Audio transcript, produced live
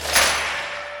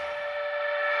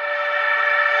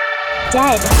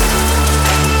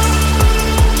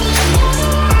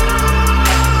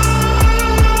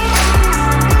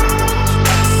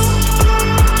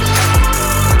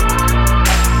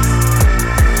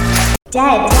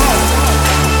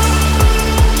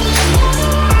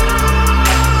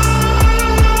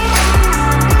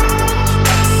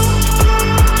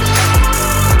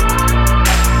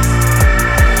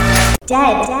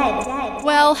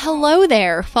Well, hello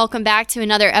there. Welcome back to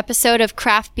another episode of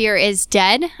Craft Beer is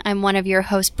Dead. I'm one of your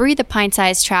hosts, Bree, the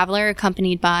pint-sized traveler,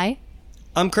 accompanied by...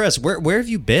 I'm Chris. Where have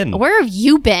you been? Where have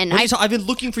you been? I've been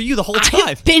looking for you the whole time.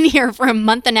 I've been here for a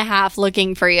month and a half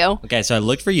looking for you. Okay, so I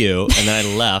looked for you, and then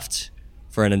I left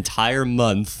for an entire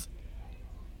month,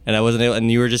 and I wasn't able,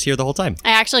 and you were just here the whole time.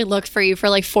 I actually looked for you for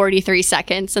like 43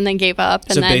 seconds and then gave up.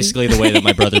 And so basically the way that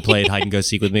my brother played hide and go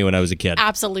seek with me when I was a kid.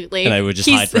 Absolutely. And I would just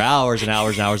hide for hours and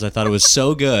hours and hours. I thought it was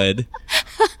so good,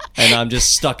 and I'm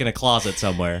just stuck in a closet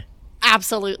somewhere.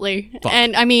 Absolutely. Fuck.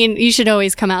 And I mean, you should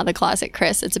always come out of the closet,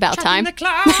 Chris. It's about time. In the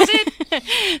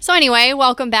closet. So anyway,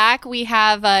 welcome back. We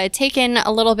have taken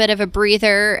a little bit of a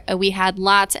breather. We had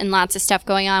lots and lots of stuff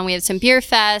going on. We had some beer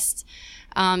fest,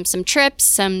 some trips,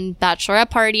 some bachelorette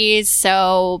parties.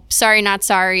 So sorry, not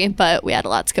sorry, but we had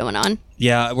lots going on.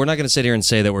 Yeah, we're not going to sit here and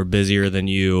say that we're busier than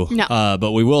you, no.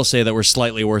 But we will say that we're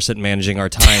slightly worse at managing our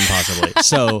time, possibly.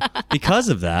 So because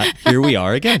of that, here we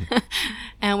are again.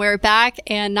 And we're back,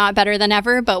 and not better than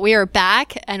ever, but we are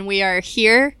back, and we are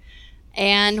here,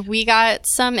 and we got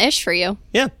some ish for you.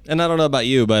 Yeah, and I don't know about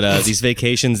you, but these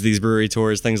vacations, these brewery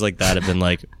tours, things like that have been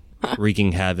like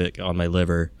wreaking havoc on my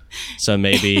liver. So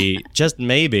maybe, just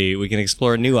maybe, we can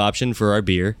explore a new option for our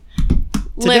beer.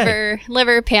 Today.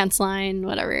 Liver, pants line,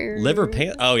 whatever. Liver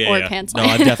pants? Oh, yeah, or yeah. Pants no,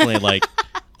 line. I'm definitely like,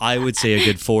 I would say a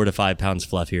good 4 to 5 pounds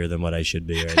fluffier than what I should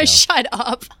be right now. Shut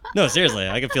up. No, seriously,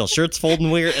 I can feel shirts folding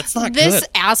weird. It's not This good.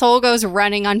 asshole goes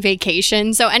running on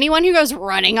vacation. So anyone who goes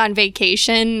running on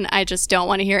vacation, I just don't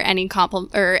want to hear any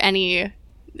compliment or any...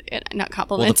 Not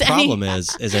compliments. Well, the problem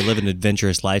is I live an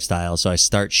adventurous lifestyle, so I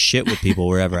start shit with people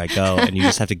wherever I go, and you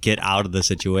just have to get out of the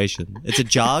situation. It's a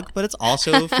jog, but it's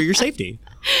also for your safety.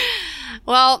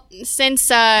 Well,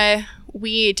 since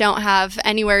we don't have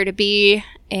anywhere to be,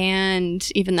 and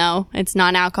even though it's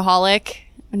non-alcoholic,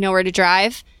 nowhere to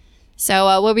drive,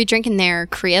 so we'll be drinking there,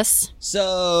 Chris.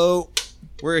 So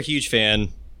we're a huge fan.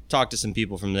 Talked to some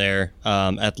people from there.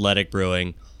 Athletic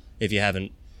Brewing, if you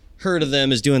haven't heard of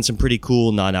them, is doing some pretty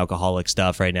cool non-alcoholic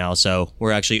stuff right now. So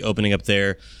we're actually opening up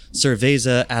their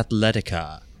Cerveza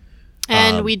Atletica.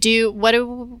 And we do, what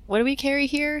do we carry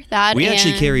here? That we and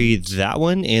actually carry that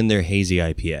one and their hazy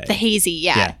IPA. the hazy,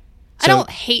 yeah. I So- don't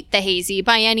hate the hazy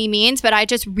by any means, but I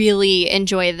just really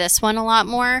enjoy this one a lot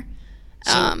more.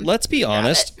 So let's be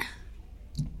honest.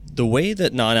 The way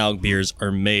that non-alc beers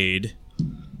are made,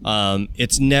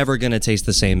 it's never going to taste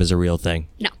the same as a real thing.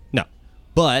 No.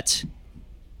 But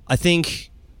I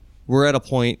think we're at a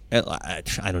point, I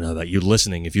don't know about you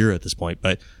listening if you're at this point,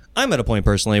 but I'm at a point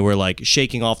personally where like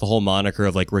shaking off the whole moniker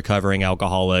of like recovering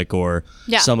alcoholic or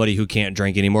somebody who can't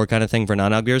drink anymore kind of thing for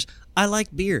non-alc beers. I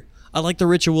like beer. I like the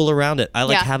ritual around it. I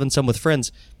like having some with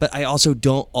friends, but I also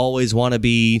don't always want to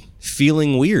be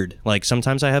feeling weird. Like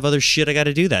sometimes I have other shit I got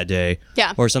to do that day.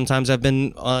 Yeah. Or sometimes I've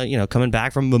been, coming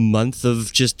back from a month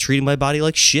of just treating my body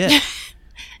like shit.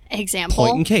 Example.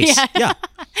 Point in case. Yeah.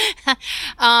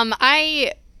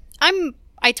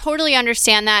 I totally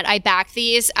understand that. I back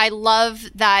these. I love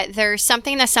that there's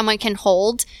something that someone can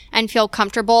hold and feel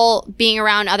comfortable being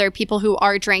around other people who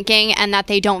are drinking, and that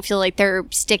they don't feel like they're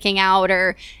sticking out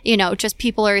or, just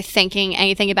people are thinking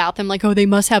anything about them like, oh, they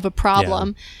must have a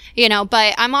problem.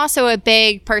 But I'm also a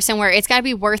big person where it's got to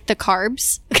be worth the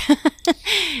carbs.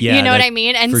 You know what I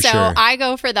mean? And so sure. I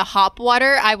go for the hop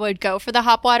water. I would go for the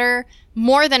hop water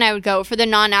more than I would go for the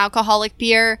non-alcoholic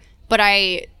beer, but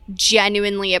I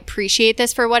genuinely appreciate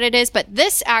this for what it is. But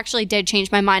this actually did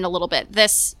change my mind a little bit,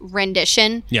 this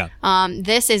rendition.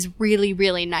 This is really,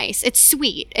 really nice. It's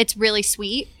sweet. It's really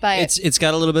sweet, but it's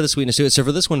got a little bit of sweetness to it. So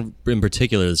for this one in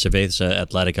particular, the Cerveza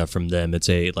Atletica from them, it's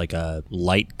a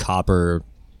light copper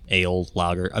ale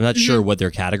lager. I'm not sure what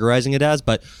they're categorizing it as,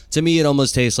 but to me it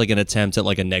almost tastes like an attempt at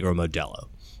like a Negro Modelo.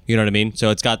 You know what I mean?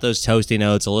 So it's got those toasty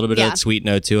notes, a little bit of that sweet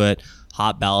note to it.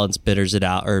 Hop balance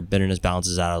bitterness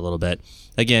balances out a little bit.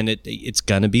 Again, it's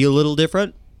gonna be a little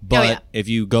different, but if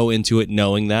you go into it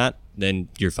knowing that, then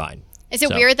you're fine. Is it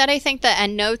weird that I think the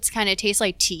end notes kind of taste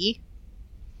like tea?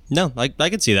 No, I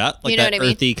can see that. Like you know that what I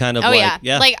mean? earthy kind of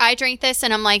yeah. Like I drink this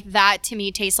and I'm like, that to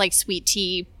me tastes like sweet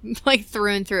tea, like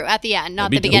through and through at the end,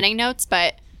 not the beginning notes,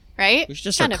 but right? We should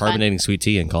just start carbonating sweet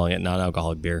tea and calling it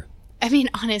non-alcoholic beer. I mean,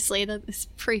 honestly, that's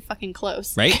pretty fucking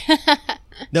close. Right?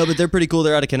 No, but they're pretty cool.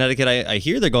 They're out of Connecticut. I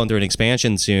hear they're going through an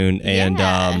expansion soon,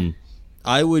 and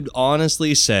I would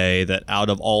honestly say that out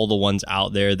of all the ones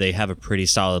out there, they have a pretty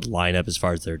solid lineup as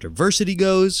far as their diversity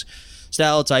goes.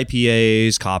 Stouts,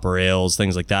 IPAs, copper ales,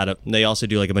 things like that. They also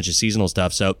do like a bunch of seasonal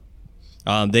stuff. So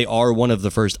they are one of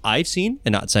the first I've seen,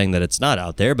 and not saying that it's not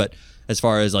out there, but as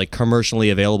far as like commercially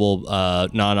available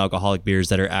non-alcoholic beers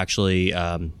that are actually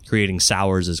creating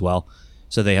sours as well.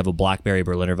 So they have a blackberry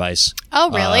Berliner Weiss.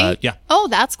 Oh, really? Yeah. Oh,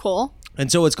 that's cool.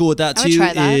 And so what's cool with that, too,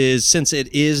 that. is since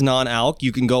it is non-alc,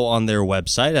 you can go on their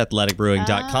website,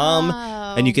 athleticbrewing.com,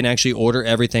 and you can actually order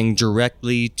everything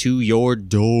directly to your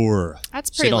door. That's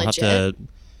pretty legit. So you don't have to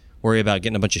worry about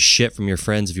getting a bunch of shit from your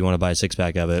friends if you want to buy a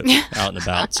six-pack of it out and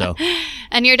about. So,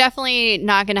 and you're definitely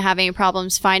not going to have any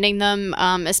problems finding them,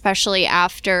 especially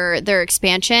after their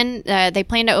expansion. They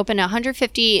plan to open a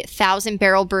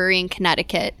 150,000-barrel brewery in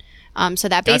Connecticut. So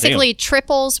that basically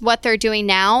triples what they're doing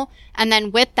now. And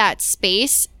then with that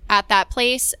space at that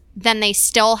place, then they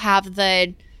still have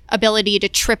the ability to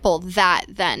triple that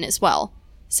then as well.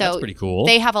 So that's pretty cool.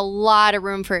 They have a lot of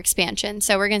room for expansion.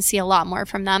 So we're going to see a lot more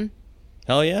from them.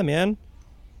 Hell yeah, man.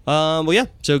 Well, yeah.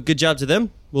 So good job to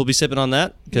them. We'll be sipping on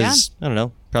that because, I don't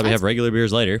know, probably have regular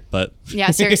beers later. But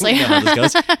yeah, seriously. You know how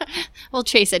this goes. We'll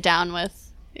chase it down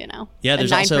with, Yeah,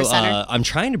 there's 9%. also, I'm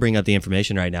trying to bring up the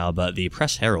information right now, but the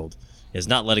Press Herald is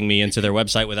not letting me into their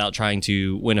website without trying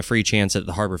to win a free chance at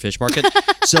the Harbor Fish Market.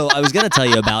 So I was going to tell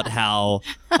you about how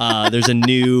there's a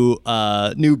new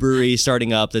brewery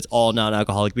starting up that's all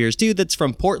non-alcoholic beers, too, that's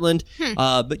from Portland.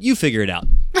 But you figure it out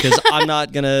because I'm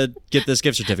not going to get this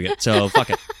gift certificate. So fuck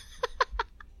it.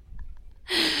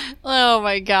 Oh,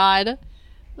 my God.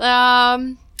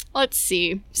 Let's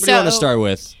see. What do you want to start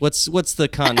with? What's the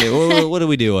continuity? What do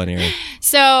we do on here?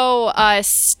 So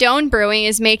Stone Brewing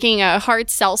is making a hard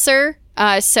seltzer.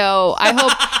 So I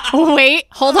hope. Wait,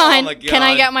 hold on. My God. Can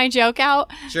I get my joke out?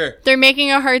 Sure. They're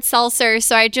making a hard seltzer.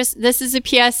 So this is a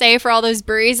PSA for all those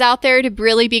breweries out there to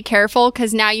really be careful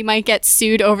because now you might get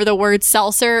sued over the word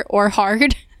seltzer or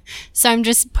hard. So I'm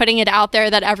just putting it out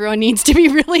there that everyone needs to be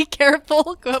really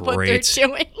careful with what they're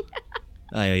doing.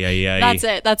 That's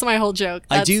it. That's my whole joke.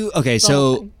 I do. Okay,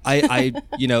 so I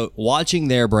watching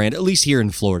their brand, at least here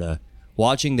in Florida,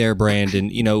 watching their brand,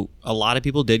 and a lot of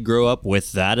people did grow up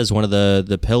with that as one of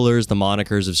the pillars, the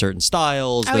monikers of certain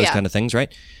styles, those kind of things,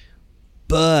 right?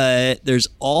 But there's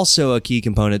also a key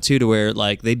component too, to where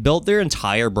like they built their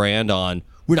entire brand on,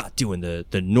 we're not doing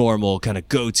the normal kind of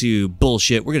go-to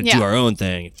bullshit. We're gonna do our own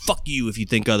thing. Fuck you if you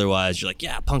think otherwise. You're like,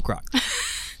 yeah, punk rock.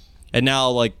 And now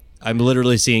like I'm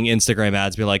literally seeing Instagram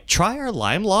ads be like, try our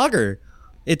lime lager.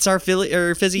 It's our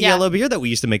fizzy yellow beer that we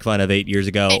used to make fun of 8 years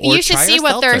ago. Or you should see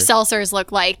what their seltzers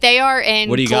look like. They are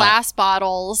in glass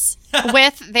bottles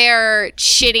with their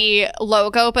shitty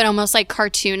logo, but almost like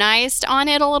cartoonized on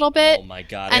it a little bit. Oh my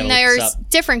God. And there's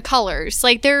different colors.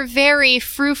 Like they're very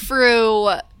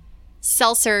frou-frou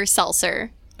seltzer.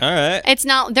 All right.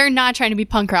 They're not trying to be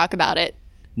punk rock about it.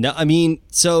 No, I mean,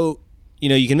 so...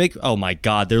 you can make... Oh, my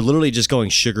God. They're literally just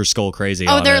going Sugar Skull crazy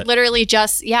on it. Oh, they're literally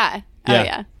just... Yeah. Oh,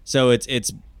 yeah. So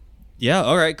it's... Yeah,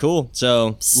 all right, cool.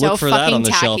 So look for that on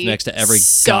the shelf next to every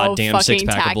goddamn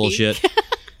six-pack of bullshit.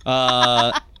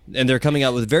 And they're coming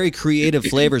out with very creative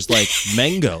flavors like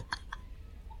mango.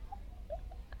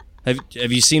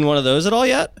 Have you seen one of those at all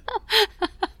yet?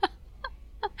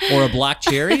 Or a black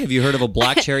cherry? Have you heard of a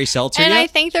black cherry seltzer and yet? I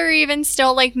think they're even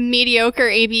still like mediocre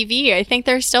ABV. I think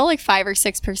they're still like 5 or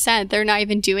 6%. They're not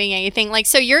even doing anything. Like,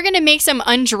 so you're going to make some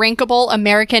undrinkable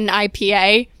American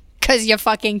IPA because you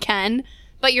fucking can,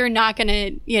 but you're not going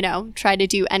to, try to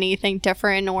do anything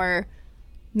different or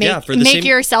make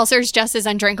your seltzers just as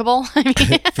undrinkable. I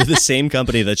mean, for the same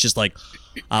company that's just like,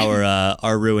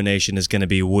 our ruination is going to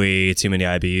be way too many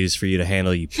IBUs for you to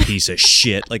handle, you piece of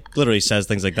shit. Like, literally says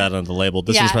things like that on the label.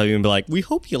 This one's probably going to be like, we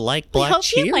hope you like black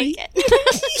cherry. You like it.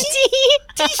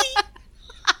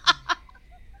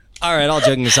 All right, all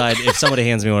joking aside, if somebody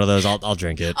hands me one of those, I'll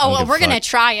drink it. Oh, well, we're going to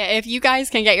try it. If you guys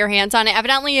can get your hands on it.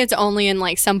 Evidently, it's only in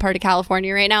like some part of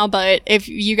California right now, but if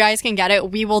you guys can get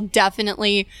it, we will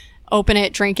definitely open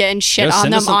it, drink it, and shit on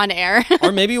them on air.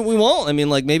 Or maybe we won't. I mean,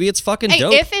 like, maybe it's fucking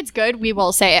dope. If it's good, we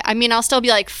will say it. I mean, I'll still be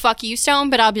like, fuck you, Stone,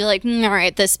 but I'll be like, all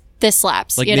right, this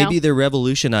slaps. Like, maybe they're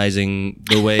revolutionizing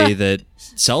the way that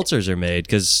seltzers are made,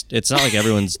 because it's not like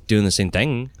everyone's doing the same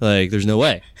thing. Like, there's no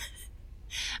way.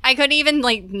 I couldn't even,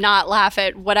 like, not laugh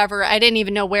at whatever. I didn't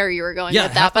even know where you were going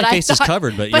with that. But my face is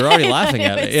covered, but you're already laughing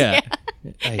at it. Yeah.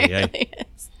 It really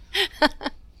is.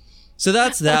 So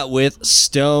that's that with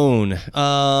Stone.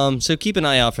 So keep an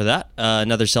eye out for that.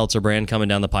 Another seltzer brand coming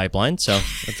down the pipeline. So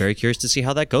I'm very curious to see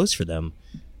how that goes for them.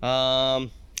 I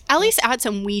At least add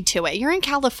some weed to it. You're in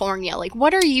California. Like,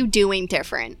 what are you doing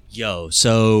different? Yo,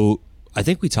 so I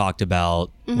think we talked about,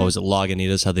 what was it,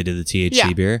 Lagunitas, how they did the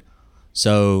THC beer.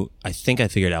 So I think I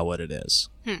figured out what it is.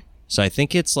 So I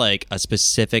think it's like a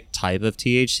specific type of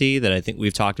THC that I think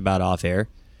we've talked about off air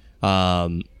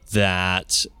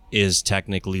that is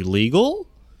technically legal.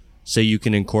 So you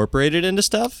can incorporate it into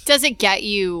stuff. Does it get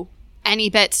you any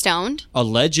bit stoned?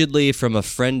 Allegedly, from a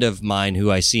friend of mine who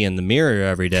I see in the mirror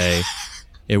every day,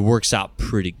 it works out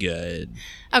pretty good.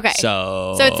 Okay.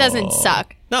 So it doesn't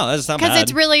suck. No, that's not bad. Because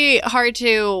it's really hard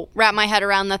to wrap my head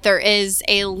around that there is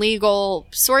a legal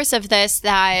source of this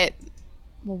that...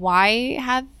 Why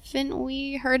haven't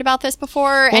we heard about this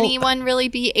before? Well, anyone really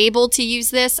be able to use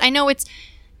this? I know it's,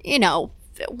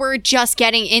 we're just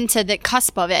getting into the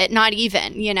cusp of it, not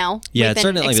even, Yeah, it's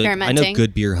certainly experimenting. I know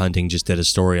Good Beer Hunting just did a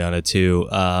story on it too.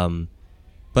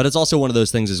 But it's also one of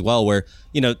those things as well where,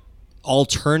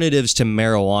 alternatives to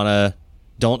marijuana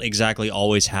don't exactly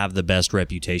always have the best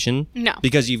reputation. No.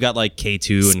 Because you've got like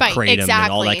K2 and Kratom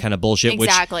and all that kind of bullshit.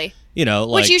 Exactly.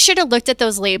 Which you should have looked at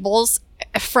those labels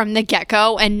from the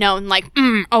get-go and known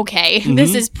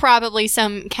this is probably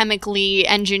some chemically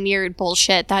engineered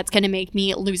bullshit that's going to make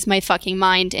me lose my fucking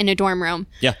mind in a dorm room.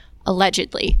 Yeah.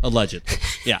 Allegedly.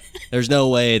 Yeah. There's no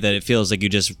way that it feels like you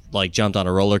just like jumped on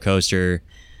a roller coaster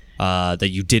that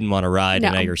you didn't want to ride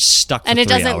and now you're stuck for 3 hours. And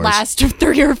it doesn't last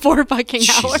 3 or 4 fucking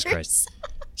hours. Jesus Christ.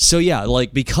 So yeah,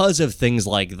 like because of things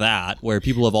like that, where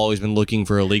people have always been looking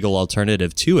for a legal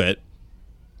alternative to it,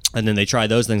 and then they try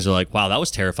those things, they're like, wow, that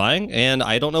was terrifying, and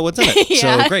I don't know what's in it.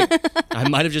 So great. I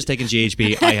might have just taken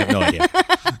GHB. I have no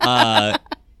idea.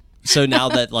 So now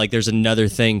that like there's another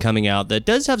thing coming out that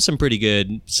does have some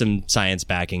science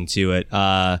backing to it,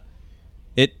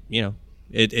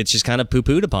 it's just kind of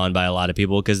poo-pooed upon by a lot of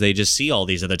people because they just see all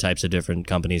these other types of different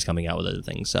companies coming out with other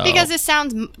things. So because it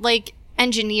sounds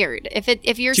engineered.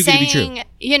 If you're saying,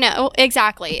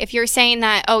 exactly. If you're saying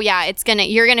that,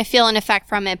 you're gonna feel an effect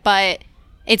from it, but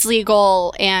it's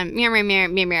legal and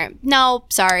no,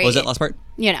 sorry. What was that last part?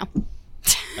 I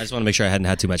just want to make sure I hadn't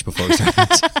had too much before we started.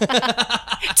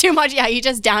 Too much, yeah. You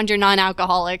just downed your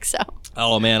non-alcoholic, so.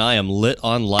 Oh man, I am lit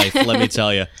on life. Let me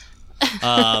tell you.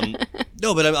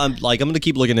 No, but I'm going to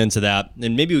keep looking into that,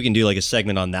 and maybe we can do like a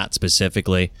segment on that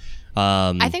specifically.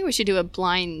 I think we should do a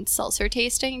blind seltzer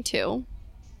tasting too.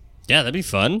 Yeah, that'd be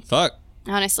fun. Fuck.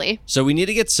 Honestly. So we need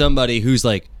to get somebody who's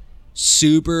like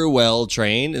super well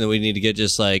trained, and then we need to get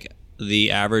just like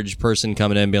the average person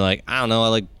coming in and being like, I don't know, I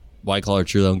like White Claw or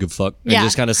True, I don't give a fuck. And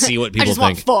just kind of see what people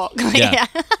I think. Want fuck. Yeah.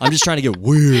 I'm just trying to get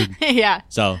weird. Yeah.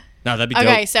 So, no, that'd be dope.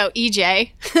 Okay, so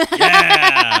EJ.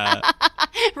 Yeah.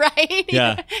 Right?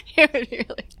 Yeah. It would be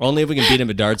really Only if we can beat him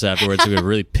at darts afterwards, so we would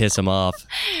really piss him off.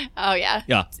 Oh, yeah.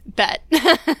 Yeah. Bet.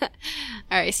 All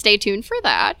right, stay tuned for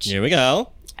that. Here we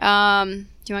go. Do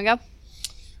you want to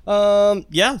go?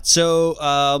 Yeah.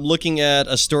 So, looking at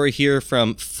a story here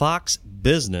from Fox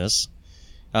Business.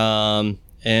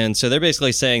 And so they're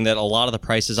basically saying that a lot of the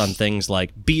prices on things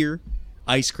like beer,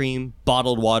 ice cream,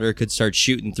 bottled water could start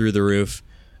shooting through the roof.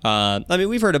 I mean,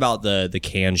 we've heard about the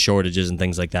can shortages and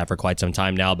things like that for quite some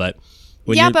time now, but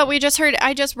but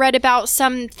I just read about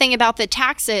something about the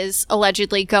taxes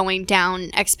allegedly going down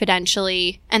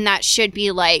exponentially, and that should be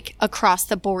like across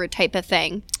the board type of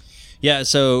thing. Yeah,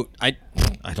 so I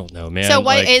don't know, man. So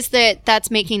what is that's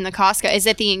making the cost go? Is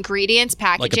it the ingredients,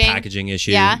 packaging? Like a packaging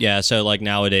issue. Yeah, so like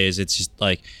nowadays it's just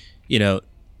like,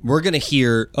 we're going to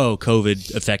hear, oh,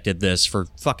 COVID affected this for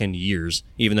fucking years,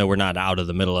 even though we're not out of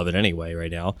the middle of it anyway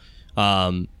right now.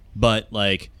 But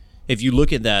like, if you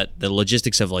look at that, the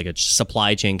logistics of like a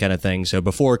supply chain kind of thing. So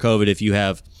before COVID, if you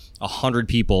have 100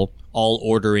 people all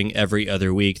ordering every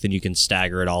other week, then you can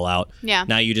stagger it all out. Yeah.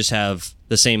 Now you just have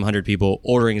the same 100 people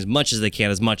ordering as much as they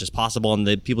can, as much as possible, and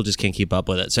the people just can't keep up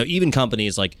with it. So even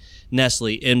companies like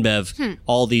Nestle, InBev,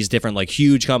 all these different like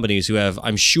huge companies who have,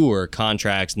 I'm sure,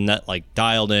 contracts like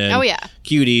dialed in,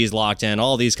 QDs locked in,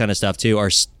 all these kind of stuff too,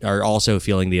 are also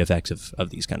feeling the effects of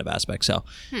these kind of aspects. So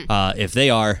if they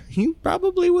are, you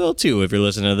probably will too if you're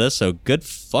listening to this. So good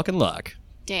fucking luck.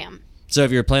 Damn. So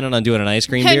if you're planning on doing an ice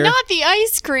cream beer, not the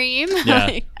ice cream.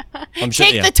 Yeah, I'm sure,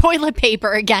 take the toilet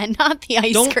paper again, not the ice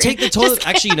cream. Don't take the toilet.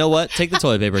 Actually, you know what? Take the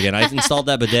toilet paper again. I installed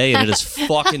that bidet and it is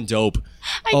fucking dope.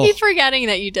 I keep forgetting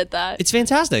that you did that. It's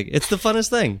fantastic. It's the funnest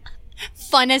thing.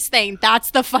 Funnest thing.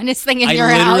 That's the funnest thing in your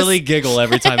house. I literally giggle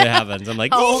every time it happens. I'm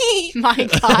like, oh my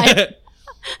god.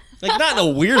 Like, not in a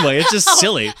weird way. It's just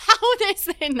silly. How is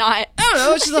it not? I don't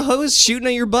know. It's just a hose shooting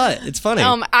at your butt. It's funny.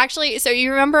 Actually, so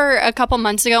you remember a couple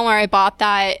months ago where I bought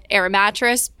that air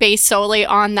mattress based solely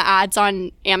on the ads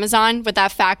on Amazon with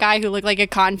that fat guy who looked like a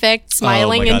convict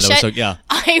smiling and shit? Yeah.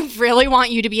 I really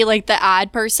want you to be like the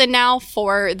ad person now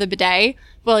for the bidet,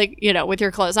 but like, you know, with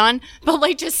your clothes on, but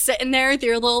like just sitting there with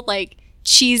your little like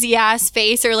cheesy ass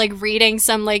face or like reading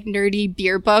some like nerdy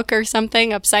beer book or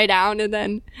something upside down, and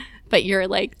then but you're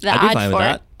like the I'd be ad fine for with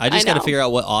that. I just got to figure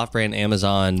out what off-brand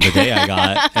Amazon bidet I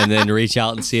got, and then reach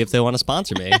out and see if they want to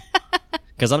sponsor me.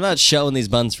 Because I'm not showing these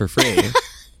buns for free.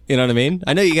 You know what I mean?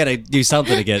 I know you got to do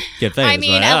something to get famous. I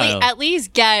mean, at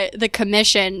least get the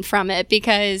commission from it,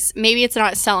 because maybe it's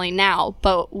not selling now,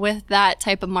 but with that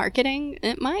type of marketing,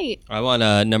 it might. I want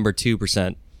number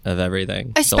 2% of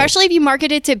everything. Especially if you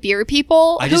market it to beer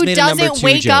people who doesn't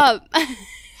wake up.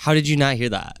 How did you not hear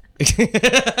that?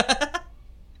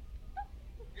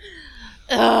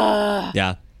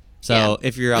 Yeah. So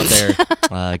if you're out there,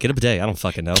 get a bidet. I don't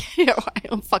fucking know. I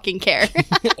don't fucking care.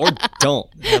 Or don't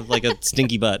have like a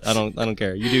stinky butt. I don't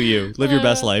care. You do you. Live your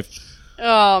best life.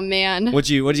 Oh man. What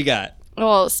you got?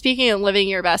 Well, speaking of living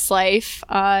your best life,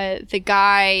 the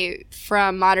guy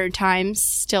from Modern Times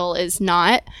still is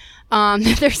not.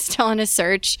 They're still in a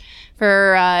search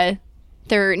for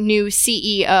their new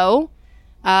CEO.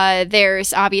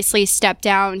 There's obviously step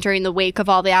down during the wake of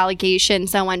all the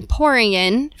allegations that went pouring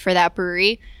in for that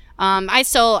brewery. I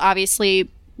still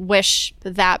obviously wish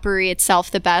that brewery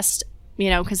itself the best, you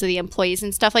know, because of the employees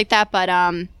and stuff like that. But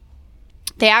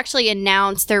they actually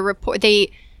announced their report.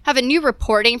 They have a new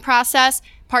reporting process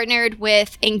partnered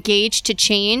with Engage to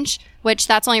Change, which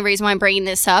that's the only reason why I'm bringing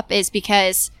this up is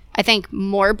because I think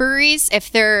more breweries,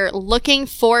 if they're looking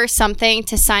for something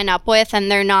to sign up with and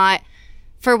they're not,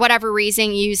 for whatever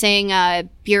reason, using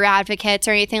beer advocates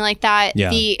or anything like that,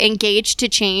 the Engage to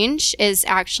Change is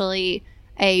actually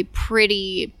a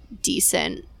pretty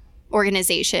decent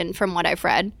organization from what I've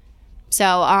read.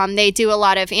 So they do a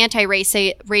lot of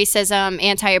anti-racism,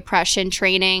 anti-oppression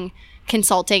training,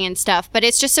 consulting and stuff, but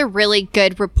it's just a really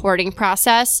good reporting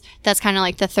process. That's kind of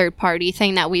like the third party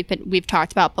thing that we've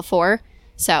talked about before.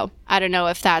 So I don't know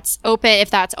if that's open, if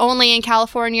that's only in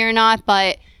California or not,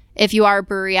 but if you are a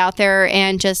brewery out there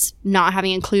and just not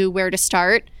having a clue where to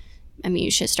start, I mean,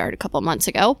 you should start a couple months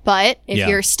ago. But if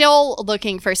you're still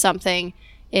looking for something,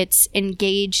 it's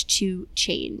Engage to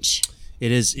Change.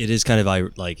 It is kind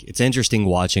of like, it's interesting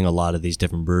watching a lot of these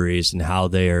different breweries and how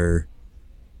their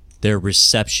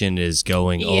reception is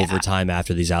going over time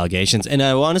after these allegations. And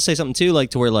I want to say something too,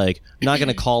 like to where like, I'm not going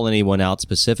to call anyone out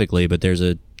specifically, but there's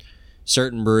a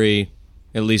certain brewery,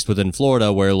 at least within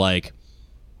Florida, where like,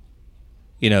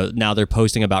 you know, now they're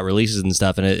posting about releases and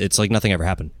stuff, and it's like nothing ever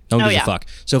happened. No one gives a fuck.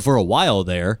 So for a while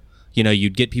there, you know,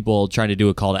 you'd get people trying to do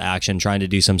a call to action, trying to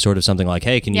do some sort of something like,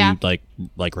 hey, can you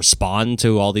like respond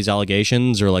to all these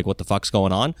allegations, or like what the fuck's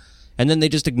going on? And then they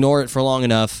just ignore it for long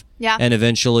enough. Yeah. And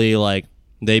eventually like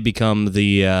they become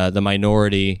the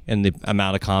minority in the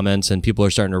amount of comments, and people are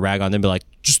starting to rag on them, be like,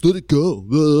 just let it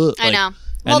go. I know.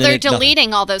 Well, they're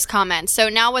deleting all those comments. So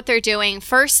now what they're doing,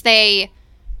 first they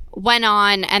went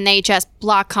on and they just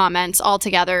blocked comments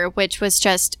altogether, which was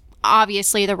just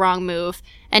obviously the wrong move.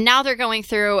 And now they're going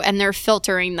through and they're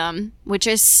filtering them, which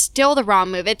is still the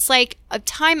wrong move. It's like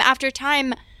time after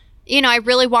time, you know, I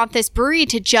really want this brewery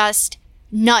to just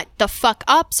nut the fuck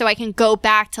up so I can go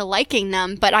back to liking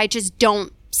them, but I just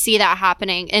don't see that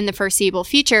happening in the foreseeable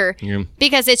future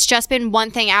because it's just been one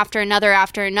thing after another,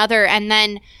 and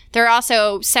then they're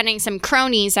also sending some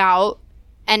cronies out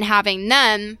and having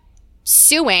them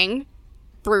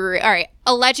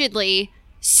allegedly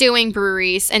suing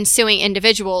breweries and suing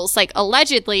individuals. Like,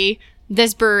 allegedly,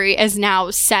 this brewery has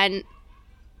now sent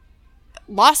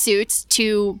lawsuits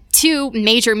to two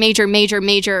major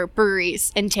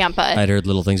breweries in Tampa. I'd heard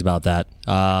little things about that.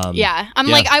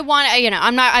 Like, I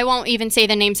won't even say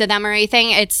the names of them or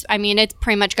anything. It's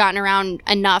pretty much gotten around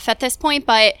enough at this point,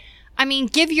 but I mean,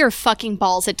 give your fucking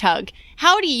balls a tug.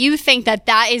 How do you think that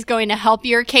is going to help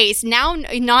your case? Now,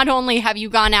 not only have you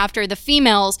gone after the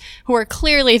females who are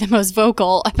clearly the most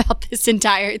vocal about this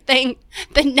entire thing,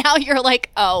 but now you're like,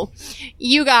 oh,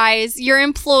 you guys, your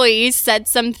employees said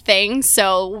some things,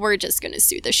 so we're just going to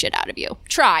sue the shit out of you.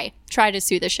 Try to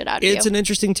sue the shit out of you. It's an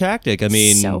interesting tactic. I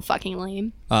mean, so fucking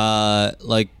lame.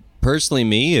 Like, personally,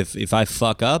 me, if I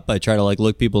fuck up, I try to like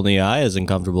look people in the eye, as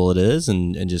uncomfortable it is,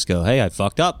 and just go, hey, I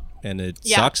fucked up. And it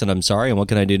sucks, and I'm sorry, and what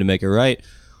can I do to make it right?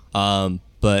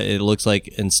 But it looks like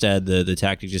instead the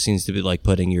tactic just seems to be like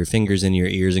putting your fingers in your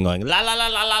ears and going la la la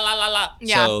la la la la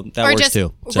Yeah. So that or works just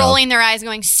too. So. rolling their eyes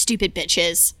going, stupid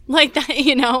bitches. Like that,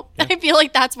 I feel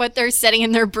like that's what they're sitting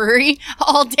in their brewery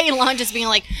all day long, just being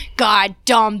like, God,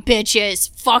 dumb bitches,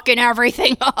 fucking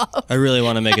everything up. I really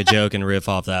want to make a joke and riff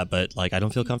off that, but like I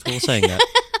don't feel comfortable saying that.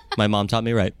 My mom taught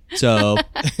me right. So,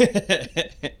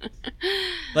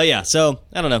 but yeah, so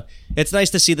I don't know. It's nice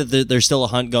to see that there's still a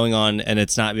hunt going on and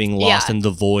it's not being lost in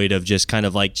the void of just kind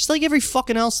of like, just like every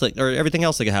fucking else, or everything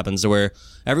else that happens, to where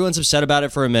everyone's upset about it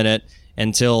for a minute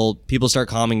until people start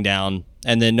calming down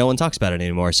and then no one talks about it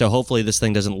anymore. So hopefully this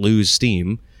thing doesn't lose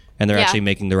steam and they're actually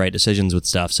making the right decisions with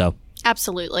stuff. So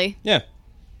absolutely. Yeah.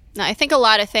 No, I think a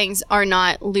lot of things are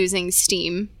not losing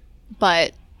steam,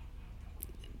 but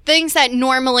things that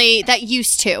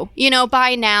used to,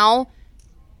 by now,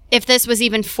 if this was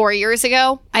even 4 years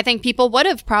ago, I think people would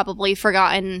have probably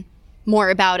forgotten more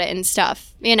about it and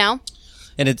stuff, And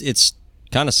it's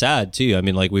kind of sad too. I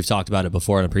mean, like we've talked about it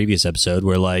before in a previous episode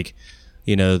where like,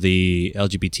 the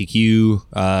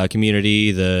LGBTQ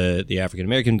community, the African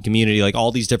American community, like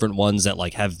all these different ones that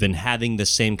like have been having the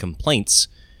same complaints,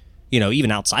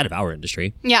 even outside of our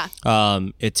industry. Yeah.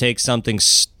 It takes something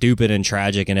stupid and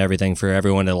tragic and everything for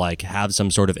everyone to like have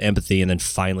some sort of empathy and then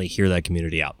finally hear that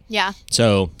community out. Yeah.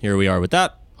 So here we are with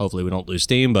that. Hopefully we don't lose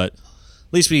steam, but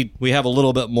at least we have a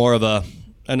little bit more of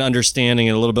an understanding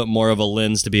and a little bit more of a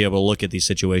lens to be able to look at these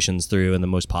situations through in the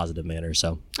most positive manner.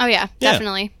 So. Oh yeah,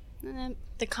 definitely.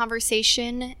 The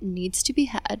conversation needs to be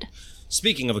had.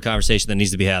 Speaking of a conversation that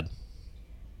needs to be had.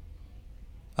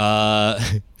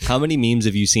 How many memes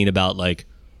have you seen about like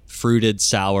fruited,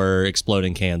 sour,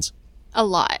 exploding cans? A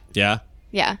lot. Yeah?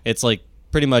 Yeah. It's like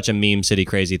pretty much a meme city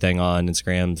crazy thing on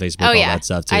Instagram, Facebook, all that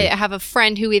stuff too. I have a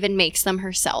friend who even makes them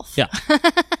herself. Yeah.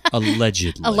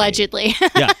 Allegedly. Allegedly.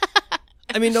 Yeah.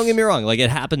 I mean, don't get me wrong. Like, it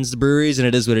happens to breweries and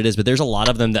it is what it is, but there's a lot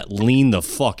of them that lean the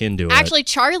fuck into it. Actually,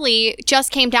 Charlie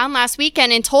just came down last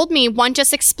weekend and told me one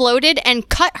just exploded and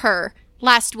cut her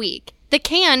last week. The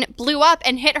can blew up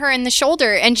and hit her in the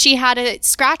shoulder, and she had a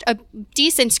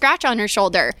decent scratch on her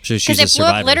shoulder. So she's a blew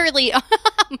survivor. Up literally. Oh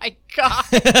my God.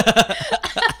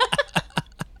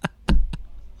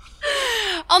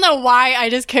 I don't know why I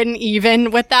just couldn't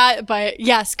even with that, but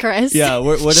yes, Chris. Yeah,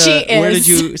 where did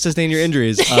you sustain your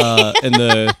injuries? In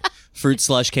the fruit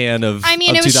slush can of I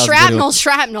mean, it was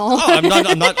shrapnel.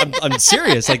 Oh, I'm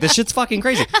serious. Like, this shit's fucking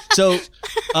crazy. So,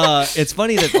 it's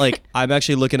funny that, like, I'm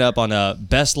actually looking up on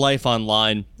Best Life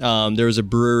online. There was a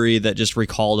brewery that just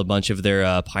recalled a bunch of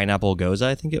their pineapple goza,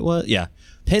 I think it was. Yeah.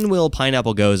 Pinwheel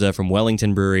Pineapple Goza from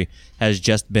Wellington Brewery has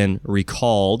just been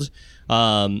recalled.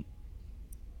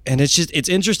 And it's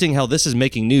interesting how this is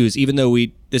making news, even though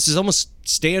this is almost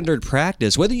standard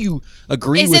practice, whether you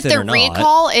agree with it or not. Is it the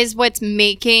recall is what's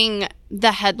making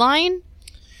the headline?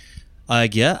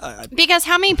 Yeah. Because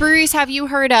how many breweries have you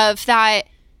heard of that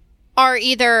are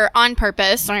either on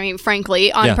purpose,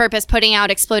 frankly, on purpose putting out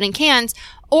exploding cans,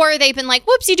 or they've been like,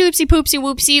 whoopsie doopsie poopsie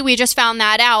whoopsie, we just found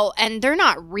that out, and they're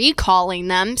not recalling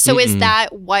them. So is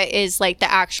that what is like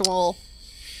the actual...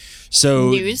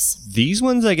 news? These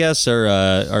ones, I guess,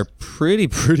 are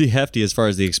pretty hefty as far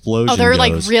as the explosion goes. Oh, they're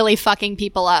like really fucking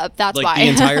people up. That's like, why. The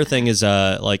entire thing is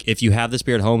like, if you have this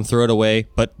beer at home, throw it away,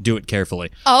 but do it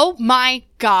carefully. Oh my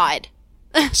God.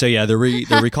 So yeah, they're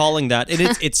recalling that,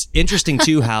 and it's interesting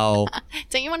too how.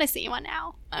 Don't you want to see one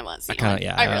now? I want to see one.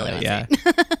 Yeah, I really want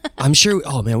to see. I'm sure.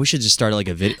 Oh man, we should just start like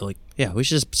a video. Like, yeah, we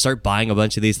should just start buying a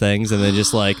bunch of these things and then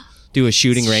just like do a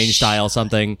shooting range style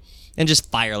something. And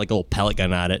just fire like a little pellet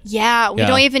gun at it. Yeah, we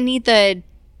don't even need the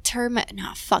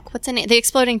what's in it? The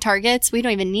exploding targets. We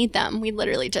don't even need them. We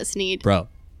literally just need... Bro,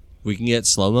 we can get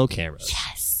slow-mo cameras.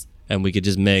 Yes. And we could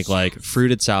just make like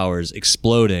fruited sours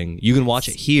exploding. You can watch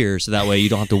it here, so that way you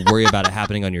don't have to worry about it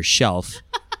happening on your shelf.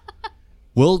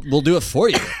 We'll do it for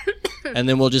you. And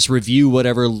then we'll just review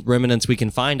whatever remnants we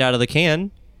can find out of the can,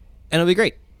 and it'll be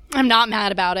great. I'm not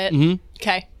mad about it. Mm-hmm.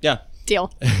 Okay. Yeah.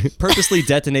 Deal. Purposely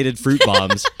detonated fruit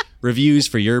bombs. Reviews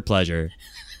for your pleasure.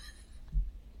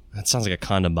 That sounds like a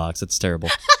condom box. That's terrible.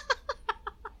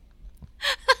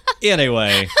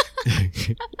 Anyway,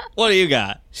 what do you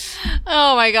got?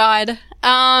 Oh my God.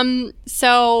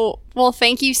 Well,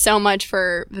 thank you so much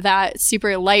for that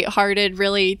super lighthearted,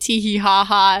 really tee-hee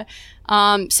ha-ha.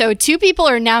 So 2 people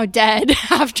are now dead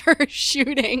after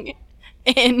shooting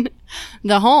in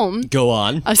the home. Go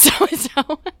on. Of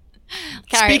so-and-so.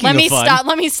 Okay, all right, let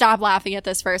me stop laughing at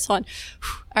this first one.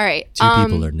 All right. 2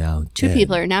 people are now dead. 2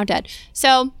 people are now dead.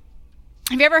 So,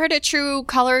 have you ever heard of True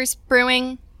Colors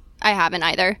Brewing? I haven't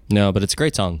either. No, but it's a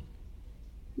great song.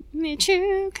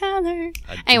 True Colors.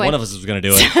 Anyway. One of us is going to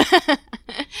do it.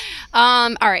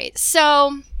 All right.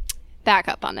 So, back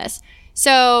up on this.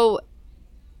 So,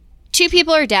 2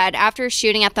 people are dead after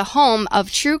shooting at the home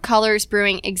of True Colors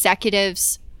Brewing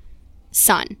executive's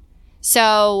son.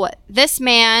 So this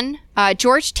man,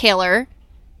 George Taylor,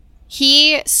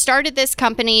 he started this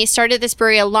company, started this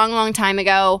brewery a long, long time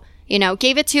ago,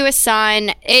 gave it to his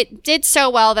son. It did so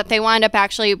well that they wound up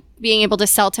actually being able to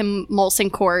sell to Molson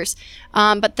Coors.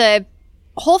 But the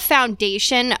whole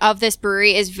foundation of this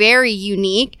brewery is very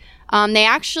unique. They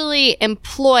actually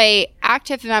employ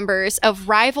active members of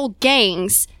rival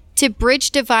gangs to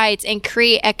bridge divides and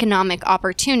create economic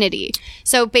opportunity.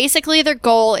 So basically their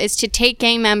goal is to take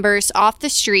gang members off the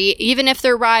street, even if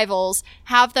they're rivals,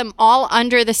 have them all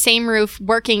under the same roof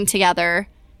working together,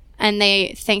 and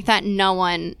they think that no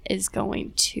one is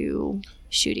going to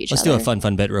shoot each Let's other. do a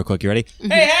fun bit real quick. You ready?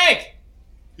 Mm-hmm. Hey, Hank!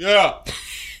 Yeah?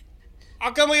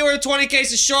 How come we were 20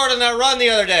 cases short on that run the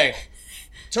other day?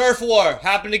 Turf war.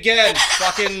 Happened again.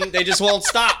 Fucking, they just won't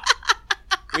stop.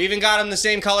 We even got them the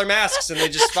same color masks, and they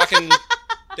just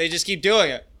keep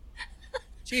doing it.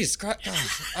 Jeez, Christ.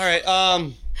 All right,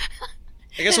 I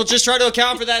guess we'll just try to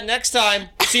account for that next time.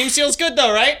 Seam seal's good,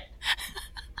 though, right?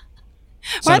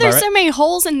 Why are there so many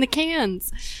holes in the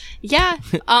cans? Yeah.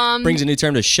 Brings a new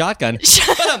term to shotgun.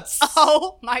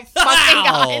 Oh, my fucking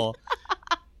God.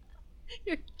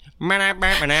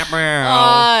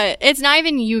 It's not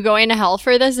even you going to hell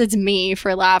for this. It's me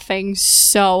for laughing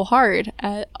so hard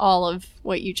at all of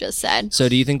what you just said. So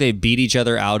do you think they beat each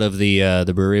other out of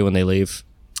the brewery when they leave?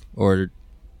 Or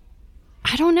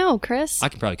I don't know, Chris. I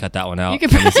can probably cut that one out. You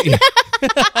can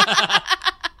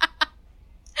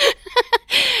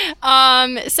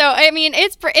so I mean,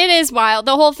 it is wild.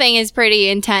 The whole thing is pretty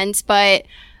intense, but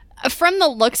from the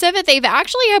looks of it, they've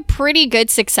actually had pretty good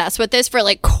success with this for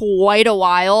like quite a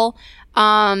while.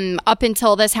 Up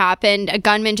until this happened, a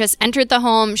gunman just entered the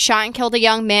home, shot and killed a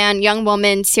young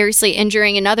woman, seriously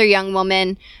injuring another young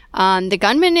woman. The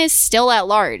gunman is still at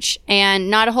large, and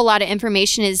not a whole lot of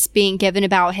information is being given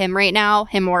about him right now,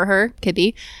 him or her, could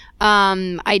be.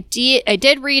 I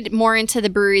did read more into the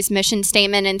brewery's mission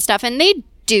statement and stuff, and they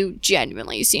do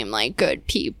genuinely seem like good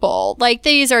people. Like,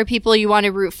 these are people you want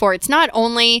to root for. It's not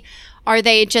only are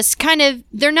they just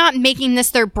they're not making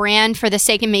this their brand for the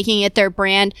sake of making it their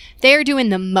brand. They're doing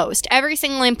the most. Every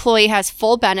single employee has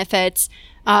full benefits.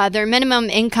 Their minimum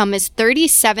income is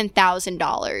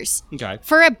 $37,000. Okay.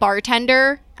 For a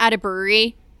bartender at a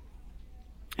brewery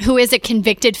who is a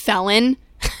convicted felon,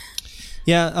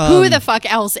 yeah, who the fuck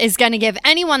else is going to give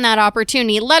anyone that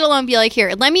opportunity, let alone be like,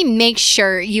 here, let me make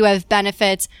sure you have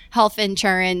benefits, health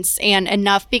insurance, and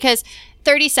enough, because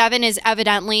 37 is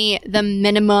evidently the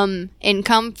minimum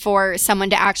income for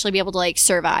someone to actually be able to like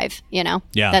survive, Yeah.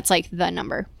 That's like the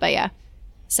number. But yeah.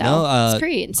 So it's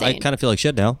pretty insane. I kind of feel like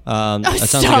shit now. That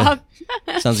stop.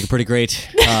 Sounds like a pretty great.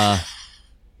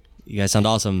 You guys sound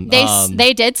awesome.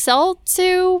 They did sell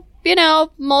to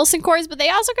Molson Coors, but they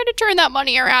also could have turned that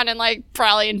money around and like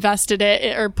probably invested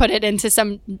it or put it into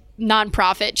some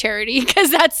nonprofit charity,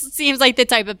 because that seems like the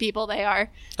type of people they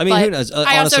are. I mean, but who knows?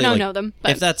 I also don't know them.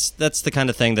 But if that's the kind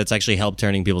of thing that's actually helped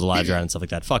turning people's lives around and stuff like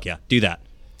that, fuck yeah, do that.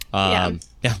 Yeah.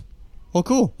 Well,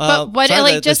 cool. But what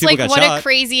a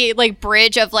crazy like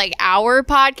bridge of like our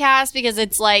podcast, because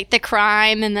it's like the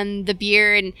crime and then the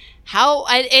beer and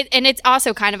and it's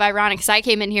also kind of ironic because I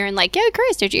came in here and like, yeah,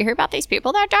 Chris, did you hear about these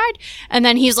people that died? And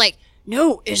then he's like,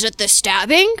 no, is it the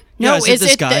stabbing? No, is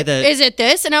it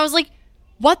this? And I was like,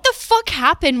 what the fuck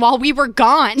happened while we were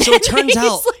gone? So it turns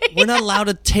out we're not allowed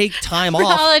to take time off. We're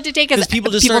not allowed to take because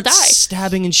people just start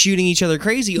stabbing and shooting each other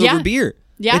crazy over beer.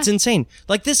 Yeah. It's insane.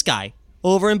 Like this guy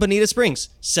over in Bonita Springs.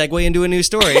 Segue into a new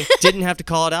story. Didn't have to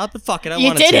call it out, but fuck it, I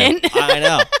wanted didn't. to. I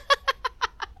know.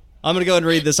 I'm going to go ahead and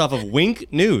read this off of Wink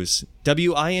News.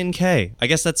 WINK. I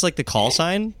guess that's like the call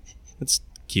sign. It's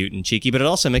cute and cheeky, but it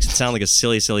also makes it sound like a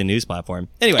silly, silly news platform.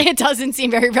 Anyway. It doesn't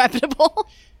seem very reputable.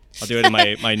 I'll do it in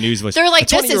my news voice. They're like,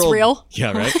 this is real.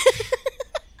 Yeah, right?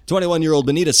 21-year-old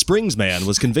Bonita Springs man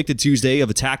was convicted Tuesday of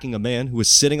attacking a man who was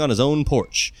sitting on his own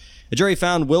porch. A jury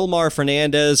found Wilmar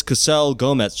Fernandez Cosell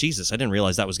Gomez, Jesus, I didn't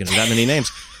realize that was going to be that many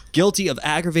names, guilty of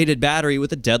aggravated battery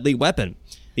with a deadly weapon.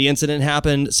 The incident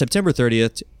happened September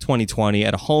 30th, 2020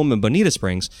 at a home in Bonita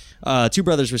Springs. 2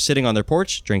 brothers were sitting on their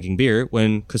porch drinking beer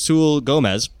when Cosell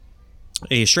Gomez,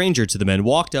 a stranger to the men,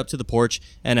 walked up to the porch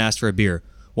and asked for a beer.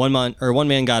 One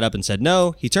man got up and said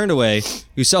no. He turned away.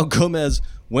 Cosell Gomez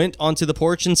went onto the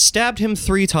porch and stabbed him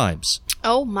 3 times.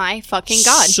 Oh my fucking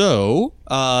God. So,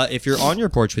 if you're on your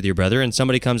porch with your brother and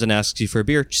somebody comes and asks you for a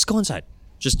beer, just go inside.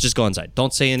 Just go inside.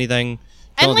 Don't say anything.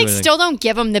 And like still don't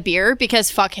give him the beer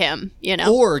because fuck him,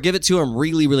 Or give it to him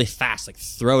really, really fast. Like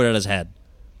throw it at his head.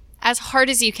 As hard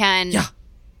as you can. Yeah.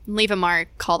 Leave a mark.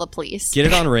 Call the police. Get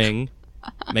it on Ring.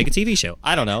 Make a TV show.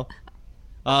 I don't know.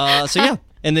 So yeah.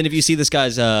 And then if you see this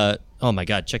guy's, oh my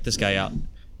God, check this guy out.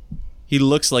 He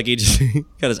looks like he just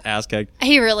got his ass kicked.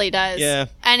 He really does. Yeah.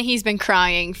 And he's been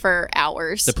crying for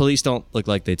hours. The police don't look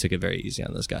like they took it very easy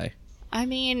on this guy. I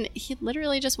mean, he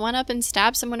literally just went up and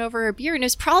stabbed someone over a beer, and it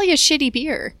was probably a shitty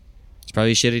beer. It's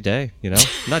probably a shitty day, you know?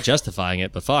 I'm not justifying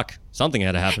it, but fuck. Something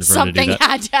had to happen for him to do that. Something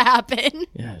had to happen.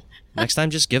 Yeah. Next time,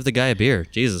 just give the guy a beer.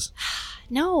 Jesus.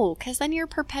 No, because then you're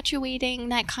perpetuating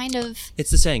that kind of...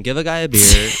 It's the saying, give a guy a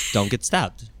beer, don't get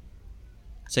stabbed.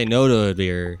 Say no to a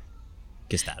beer,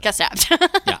 get stabbed. Get stabbed.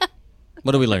 Yeah.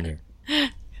 What do we learn here?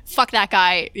 Fuck that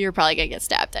guy. You're probably going to get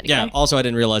stabbed anyway. Yeah, also I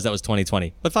didn't realize that was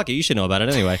 2020. But fuck it, you should know about it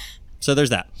anyway. So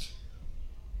there's that.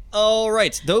 All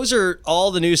right, those are all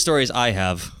the news stories I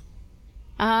have.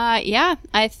 Yeah,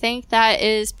 I think that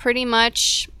is pretty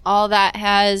much all that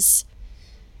has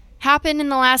happened in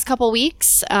the last couple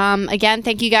weeks. Again,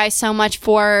 thank you guys so much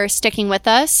for sticking with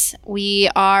us.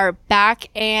 We are back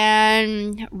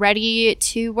and ready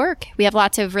to work. We have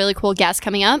lots of really cool guests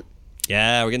coming up.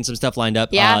 Yeah, we're getting some stuff lined up.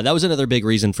 Yeah. That was another big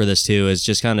reason for this too, is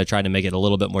just kind of trying to make it a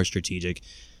little bit more strategic.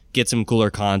 Get some cooler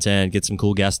content, get some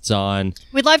cool guests on.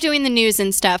 We love doing the news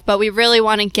and stuff, but we really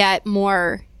want to get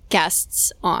more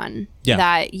guests on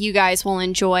that you guys will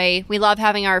enjoy. We love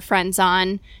having our friends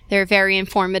on. They're very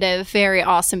informative, very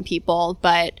awesome people,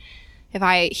 but if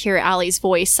I hear Allie's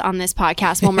voice on this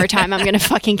podcast one more time, I'm going to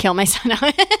fucking kill myself.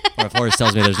 Or if Horace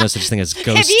tells me there's no such thing as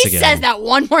ghosts if he again. says that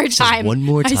one more time,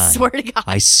 I swear to God.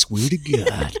 I swear to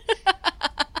God.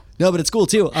 No, but it's cool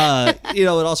too. It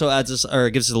also adds us or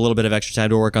gives us a little bit of extra time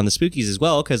to work on the spookies as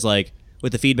well, because like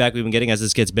with the feedback we've been getting as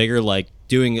this gets bigger, like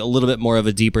doing a little bit more of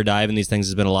a deeper dive in these things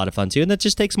has been a lot of fun too, and that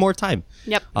just takes more time.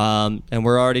 Yep. And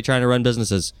we're already trying to run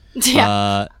businesses.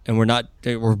 Yeah. And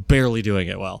we're barely doing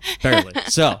it well. Barely.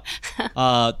 So,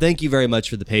 thank you very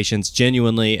much for the patience,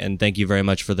 genuinely, and thank you very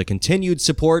much for the continued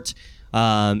support.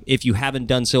 If you haven't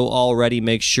done so already,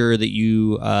 make sure that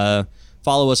you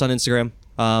follow us on Instagram.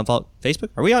 Follow Facebook.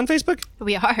 Are we on Facebook?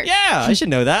 We are. Yeah, I should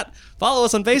know that. Follow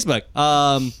us on Facebook.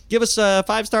 Give us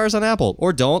 5 stars on Apple,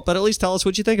 or don't, but at least tell us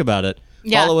what you think about it.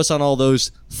 Yeah. Follow us on all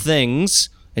those things,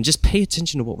 and just pay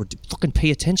attention to what we're doing. Fucking pay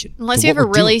attention. Unless you have a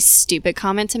really stupid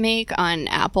comment to make on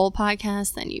Apple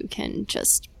Podcasts, then you can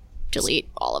just delete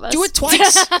all of us. Do it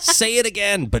twice. Say it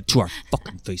again, but to our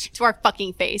fucking face. To our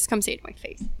fucking face. Come say it to my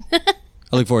face.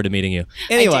 I look forward to meeting you.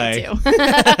 Anyway. I do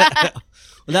too.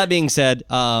 With that being said,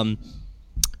 I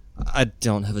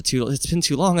don't have a Toodles. It's been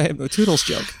too long. I have no Toodles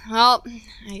joke. Well,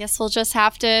 I guess we'll just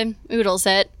have to oodles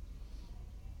it.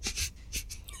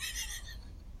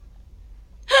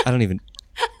 I don't even...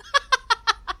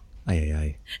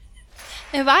 Aye.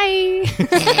 Bye.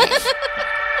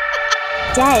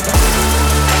 Dead.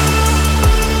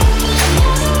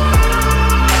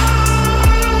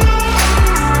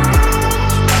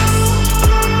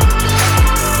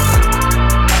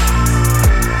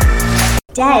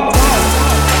 Dead.